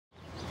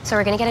So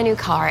we're gonna get a new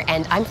car,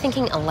 and I'm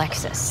thinking a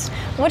Lexus.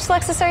 Which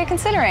Lexus are you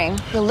considering?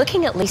 We're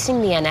looking at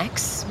leasing the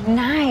NX.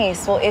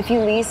 Nice. Well, if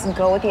you lease,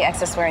 go with the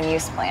excess wear and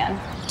use plan.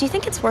 Do you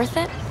think it's worth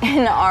it?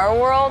 In our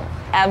world,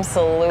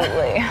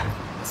 absolutely.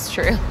 It's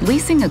true.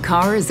 Leasing a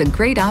car is a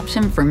great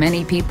option for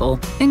many people,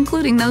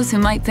 including those who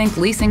might think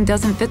leasing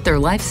doesn't fit their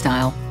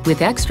lifestyle.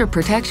 With extra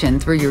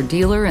protection through your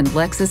dealer and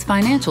Lexus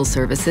Financial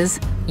Services,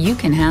 you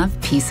can have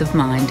peace of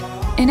mind.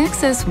 An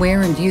excess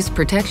wear and use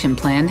protection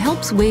plan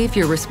helps waive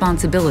your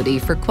responsibility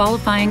for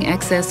qualifying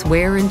excess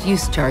wear and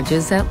use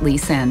charges at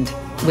lease end.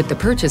 With the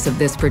purchase of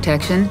this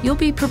protection, you'll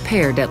be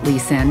prepared at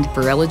lease end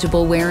for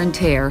eligible wear and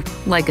tear,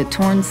 like a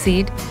torn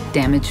seat,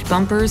 damaged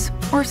bumpers,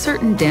 or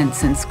certain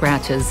dents and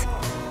scratches.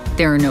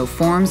 There are no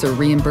forms or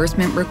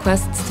reimbursement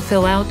requests to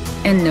fill out,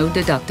 and no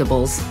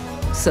deductibles.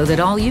 So that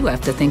all you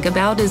have to think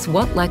about is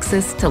what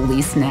Lexus to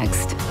lease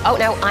next. Oh,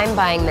 no, I'm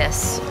buying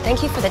this.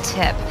 Thank you for the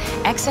tip.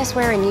 Excess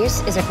wear and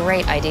use is a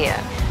great idea.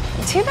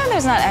 Too bad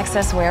there's not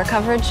excess wear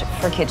coverage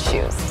for kids'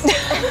 shoes.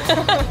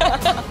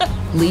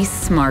 Lease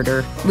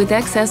smarter with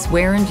excess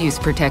wear and use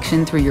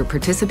protection through your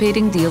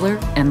participating dealer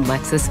and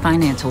Lexus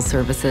Financial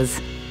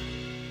Services.